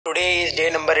Today is day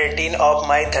number 18 of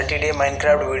my 30-day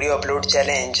Minecraft video upload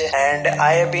challenge, and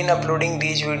I have been uploading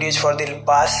these videos for the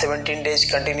past 17 days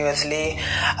continuously.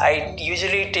 I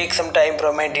usually take some time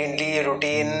from my daily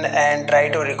routine and try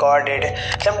to record it.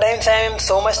 Sometimes I am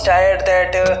so much tired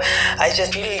that I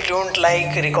just don't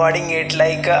like recording it.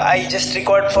 I just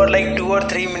record for 2 or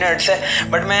 3 minutes,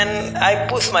 but man, I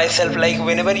push myself.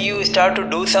 Whenever you start to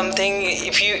do something,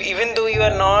 even though you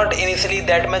are not initially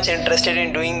that much interested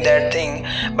in doing that thing,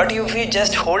 but if you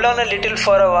just hold on a little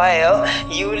for a while,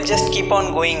 you will just keep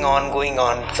on going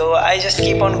on. So I just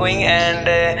keep on going, and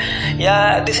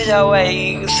this is how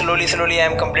I slowly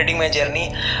am completing my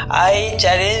journey. I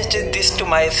challenged this to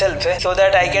myself so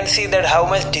that I can see that how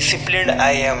much disciplined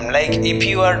I am. If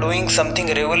you are doing something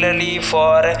regularly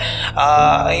for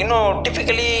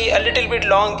typically a little bit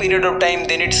long period of time,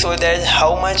 then it shows that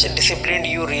how much disciplined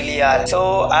you really are.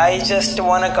 So I just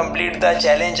wanna complete the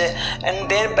challenge, and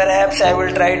then perhaps I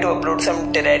will try to upload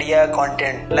some Terraria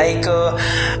content.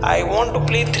 I want to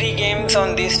play 3 games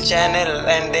on this channel,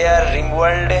 and they are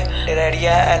RimWorld,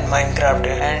 Terraria and Minecraft.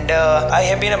 And I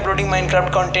have been uploading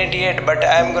Minecraft content yet, but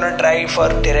I'm gonna try for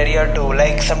Terraria too.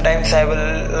 Sometimes I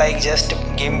will just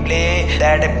gameplay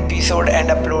that episode and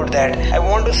upload that. I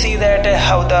want to see that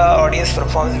how the audience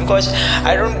performs, because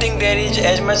I don't think there is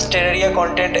as much Terraria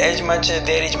content as much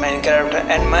there is Minecraft.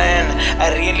 And man,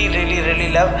 I really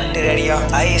love Terraria.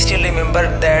 I still remember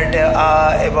that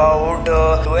about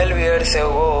 12 years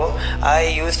ago I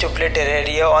used to play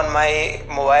Terraria on my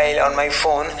mobile, on my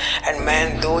phone, and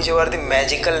man, those were the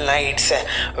magical nights.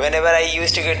 Whenever I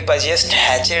used to get purchased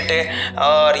hatchet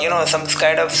or some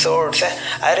kind of swords,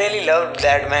 I really loved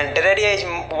that, man. Terraria is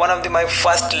one of my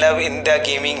first love in the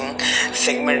gaming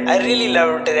segment. I really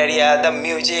love Terraria, the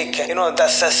music, the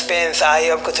suspense,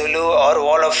 Eye of Cthulhu or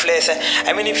Wall of Flesh.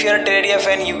 I mean, if you are a Terraria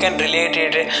fan, you can relate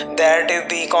it, that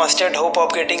the constant hope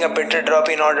of getting a better drop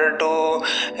in order to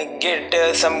get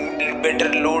some better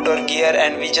loot or gear,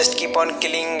 and we just keep on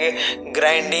killing,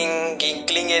 grinding,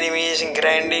 killing enemies,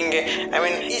 grinding. I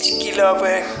mean, each kill of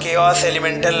a chaos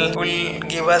elemental will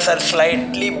give us a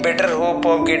slightly better hope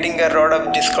of getting a rod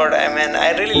of discord. I mean,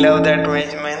 I really love that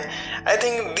match, man. I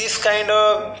think this kind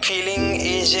of feeling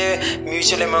is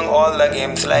mutual among all the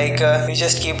games. We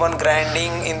just keep on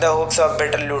grinding in the hopes of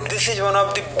better loot. This is one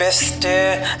of the best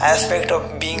aspect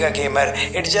of being a gamer.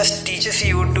 It just teaches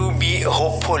you to be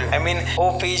hopeful. I mean,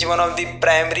 hope is one of the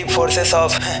primary forces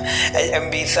of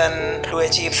ambition to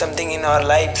achieve something in our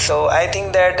life. So I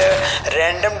think that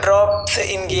random drops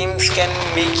in games can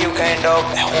make you kind of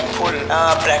hopeful,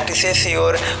 practices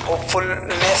your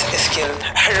hopefulness skill.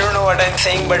 I don't know what I'm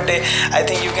saying, but I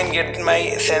think you can get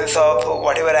my sense of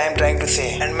whatever I am trying to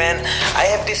say. And man, I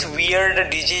have this weird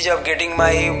disease of getting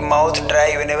my mouth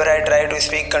dry whenever I try to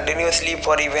speak continuously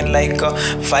for even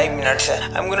 5 minutes.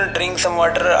 I'm gonna drink some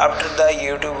water after the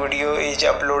YouTube video is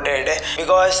uploaded,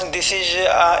 because this is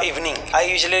evening. I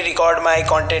usually record my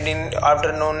content in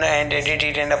afternoon and edit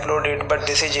it and upload it, but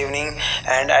this is evening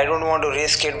and I don't want to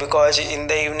risk it, because in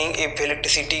the evening if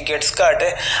electricity gets cut,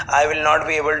 I will not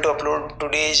be able to upload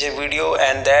today's video,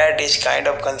 and that is kind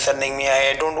of concerning me.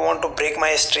 I don't want to break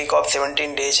my streak of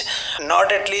 17 days,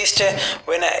 not at least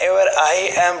whenever I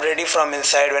am ready from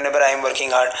inside, whenever I am working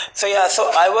hard. So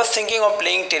I was thinking of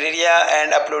playing Terraria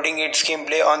and uploading its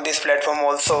gameplay on this platform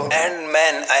also. And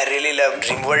man, I really love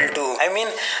RimWorld too. I mean,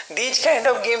 these kind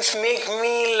of games make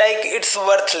me it's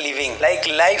worth living.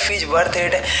 Life is worth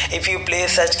it if you play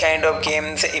such kind of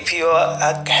games. If you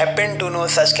happen to know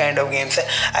such kind of games,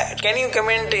 can you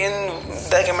comment in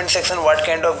the comment section what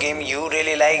kind of game you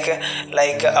really like?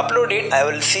 Upload it, I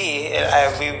will see.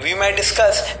 We might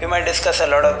discuss a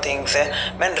lot of things.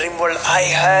 Man, RimWorld, I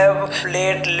have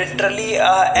played literally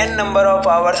n number of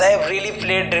hours. I have really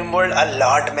played RimWorld a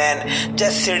lot, man.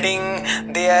 Just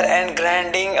sitting there and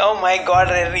grinding. Oh my god,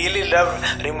 I really love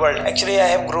RimWorld. Actually, I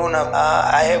have grown up.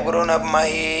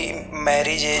 My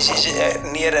marriage age is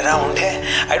near around.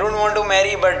 I don't want to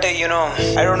marry, but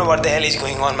I don't know what the hell is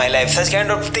going on in my life. Such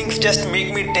kind of things just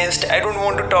make me tensed. I don't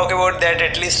want to talk about that,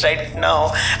 at least right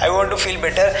now. I want to feel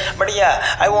better. But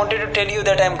I wanted to tell you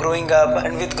that I'm growing up,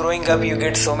 and with growing up you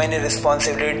get so many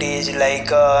responsibilities,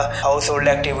 household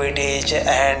activities,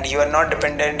 and you are not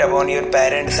dependent upon your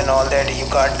parents and all that. You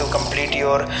got to complete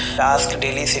your task,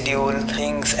 daily schedule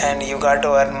things, and you got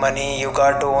to earn money, you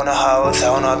got to own a house,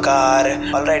 own a car.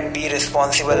 Alright, be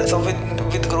responsible. So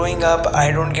with growing up,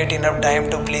 I don't get enough time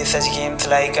to play such games.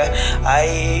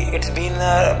 It's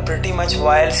been pretty much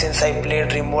while since I played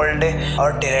RimWorld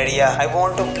or Terraria. I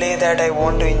want to play that, I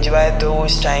want to enjoy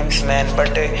those times, man.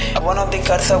 But one of the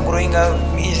curse of growing up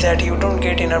is that you don't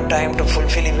get enough time to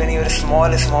fulfill even your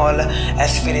small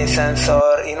aspirations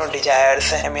or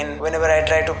desires. I mean, whenever I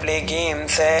try to play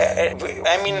games,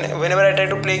 whenever I try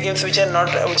to play games which I'm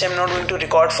not going to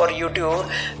record for YouTube,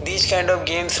 these kind of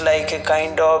games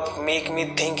kind of make me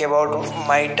think about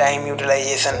my time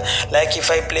utilization. Like if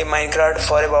I play Minecraft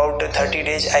for about 30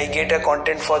 days, I get a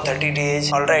content for 30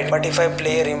 days, alright. But if I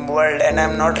play RimWorld and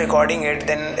I'm not recording it,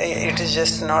 then it is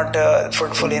just not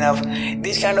fruitful enough.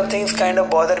 These kind of things kind of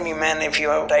bother me, man. If you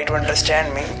try to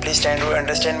understand me, please try to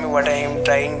understand me what I am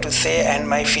trying to say and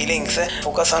my feelings.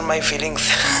 Focus on my feelings.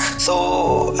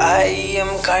 So I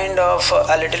am kind of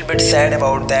a little bit sad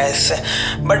about this,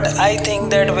 but I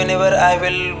think that whenever I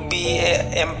will be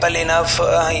ample enough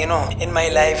in my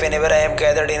life, whenever I have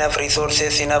gathered enough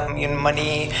resources, enough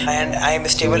money, and I am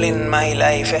stable in my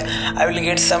life, I will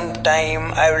get some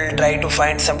time. I will try to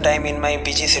find some time in my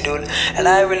busy schedule, and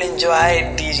I will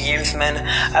enjoy these games, man.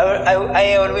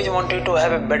 I always wanted to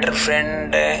have a better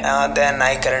friend than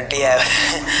I currently have.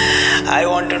 I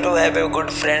wanted to have a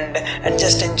good friend and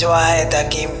just enjoy the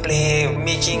gameplay,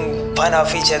 making fun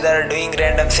of each other, doing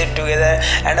random shit together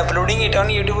and uploading it on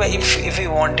YouTube if we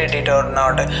wanted it or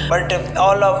not. But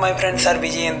all of my friends are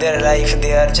busy in their life.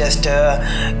 They are just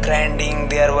grinding,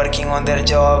 they are working on their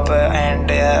job and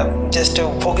just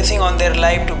focusing on their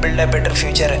life to build a better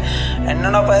future, and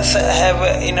none of us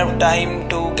have enough time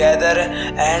to gather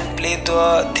and play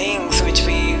the things which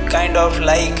we kind of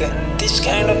like. These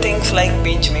kind of things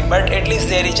pinch me, but at least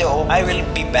there is a hope. I will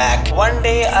be back. One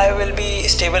day I will be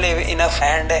stable enough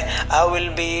and I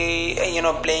will be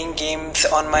playing games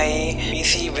on my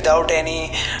PC without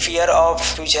any fear of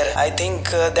future. I think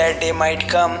that day might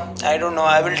come. I don't know.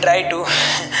 I will try to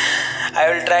I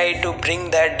will try to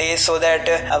bring that day so that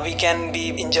we can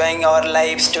be enjoying our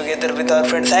lives together with our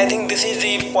friends. I think this is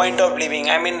the point of living.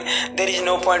 I mean, there is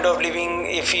no point of living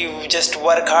if you just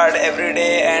work hard every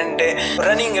day and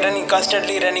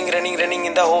constantly running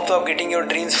in the hope of getting your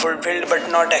dreams fulfilled, but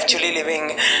not actually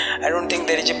living. I don't think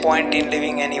there is a point in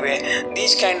living anyway.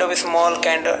 These kind of small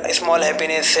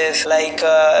happinesses, like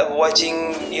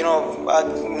watching a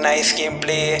nice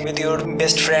gameplay with your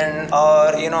best friend,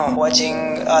 or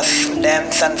watching a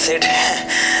damn sunset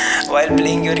while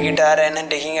playing your guitar and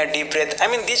taking a deep breath. I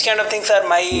mean, these kind of things are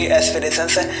my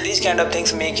aspirations. These kind of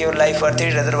things make your life worth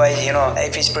it. Otherwise,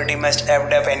 life is pretty much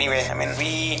amped up anyway. I mean,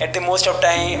 we at the most of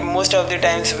the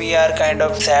times we are kind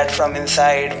of sad from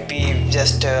inside. We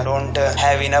just don't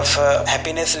have enough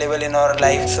happiness level in our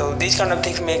life. So these kind of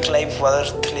things make life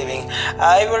worth living.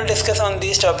 I will discuss on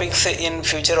these topics in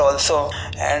future also,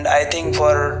 and I think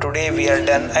for today we are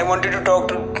done. I wanted to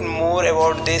talk more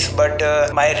about this, but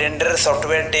my render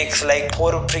software takes like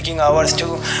 4 freaking hours to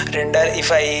render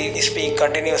if I speak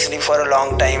continuously for a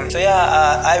long time. So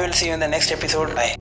yeah, I will see you in the next episode. Bye.